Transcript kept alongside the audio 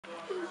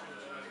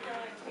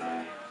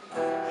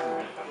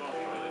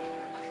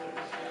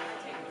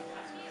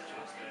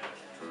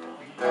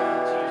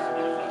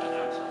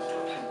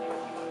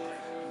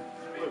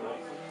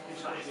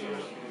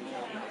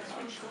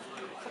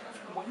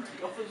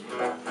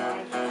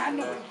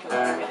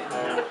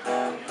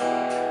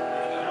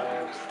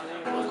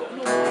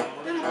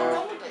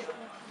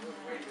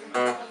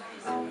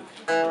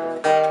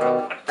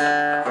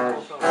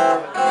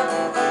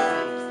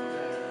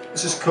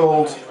This is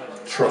called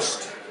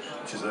trust,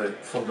 which is a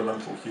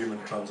fundamental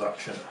human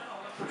transaction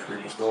which we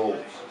must all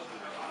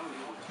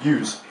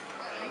use.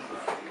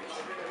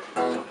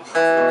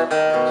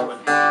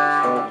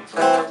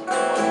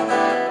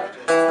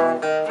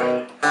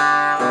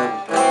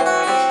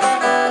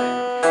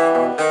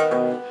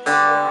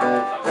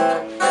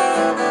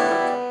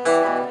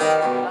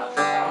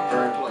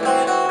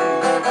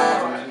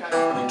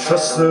 You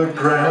trust the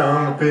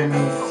ground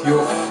beneath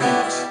your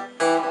feet.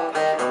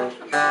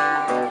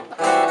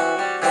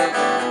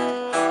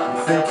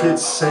 Think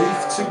it's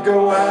safe to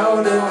go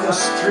out in the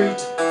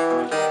street.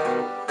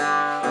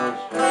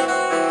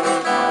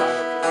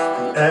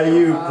 The air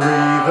you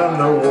breathe and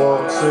the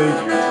water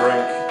you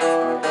drink,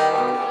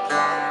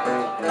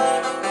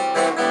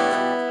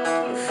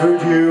 the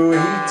food you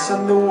eat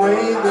and the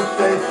way that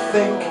they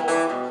think.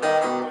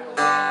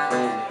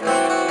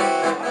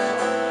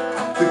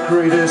 The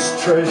greatest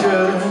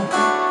treasure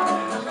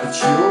that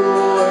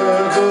you'll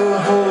ever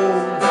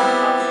hold.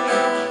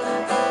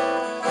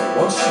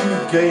 Once you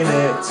gain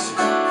it,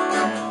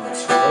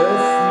 it's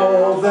worth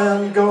more than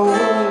gold.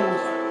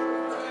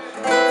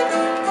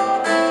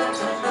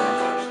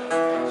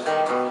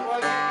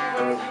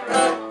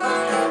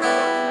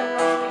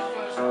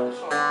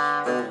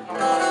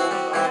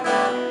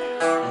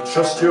 You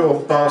trust your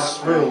boss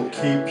will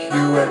keep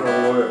you in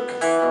work.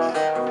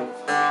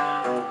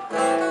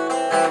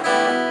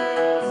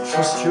 You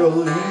trust your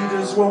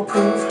leaders won't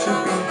prove to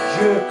be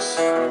jerks.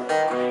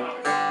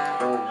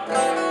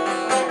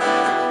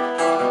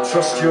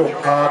 Trust your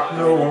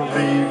partner won't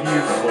leave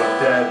you for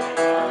dead.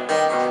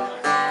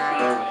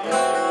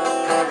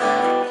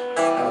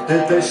 How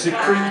did they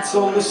secrete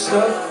all the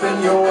stuff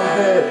in your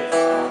head?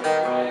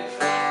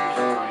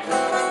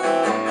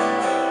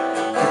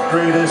 The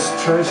greatest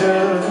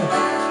treasure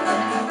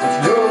that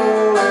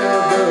you'll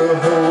ever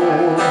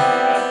hold.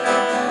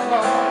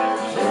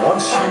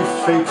 Once you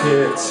fake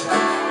it,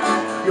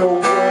 your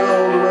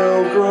world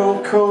will grow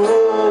cold.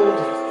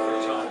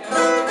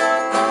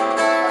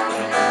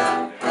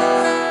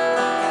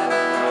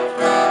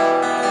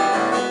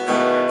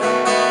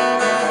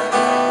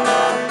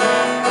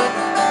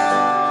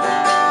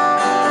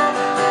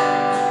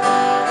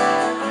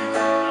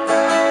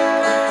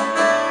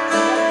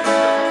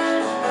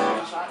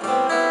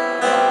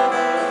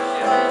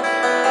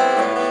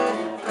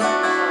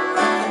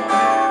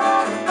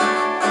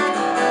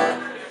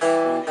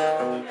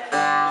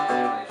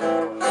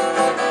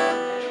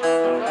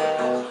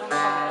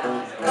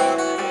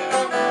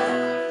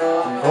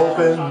 We've all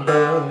been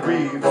burned,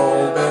 we've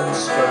all been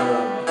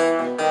spurned.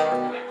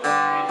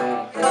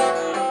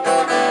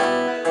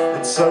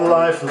 It's a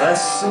life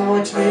lesson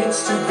which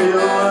needs to be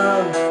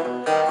learned.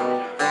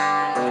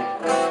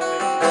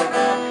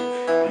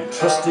 You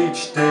trust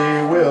each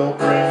day will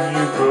bring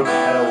you good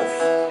health.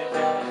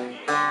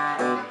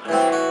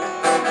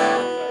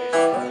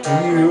 But do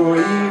you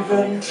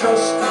even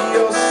trust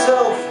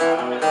yourself?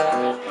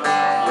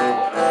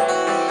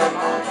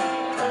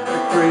 The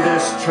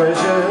greatest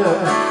treasure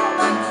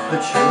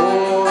that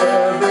you'll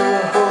ever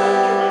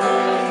hold.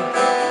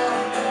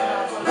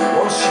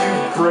 Once you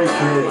break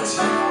it,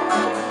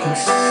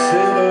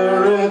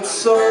 consider it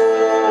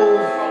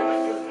sold.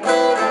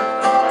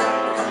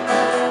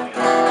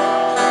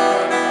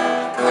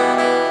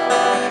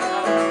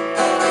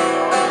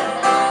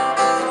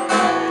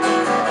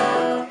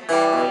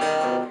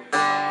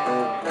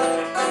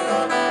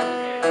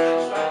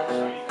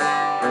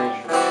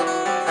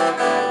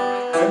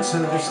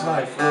 Enter this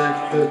life with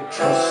the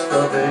trust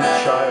of a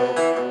child.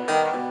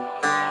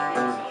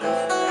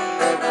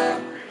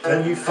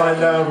 Then you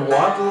find out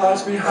what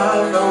lies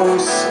behind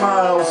those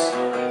smiles.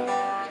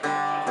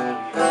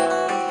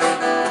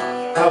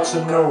 How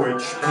to know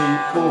which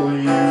people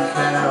you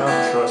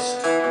can trust.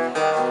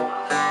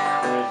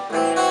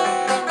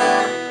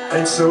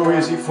 Ain't so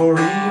easy for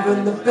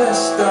even the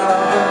best of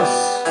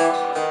us.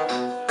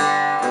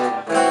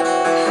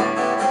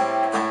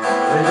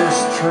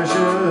 Greatest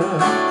treasure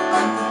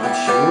that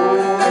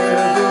you'll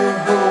ever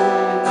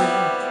hold.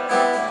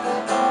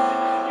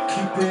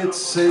 Keep it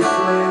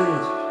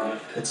safely.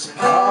 It's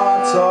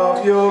part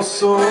of your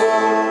soul.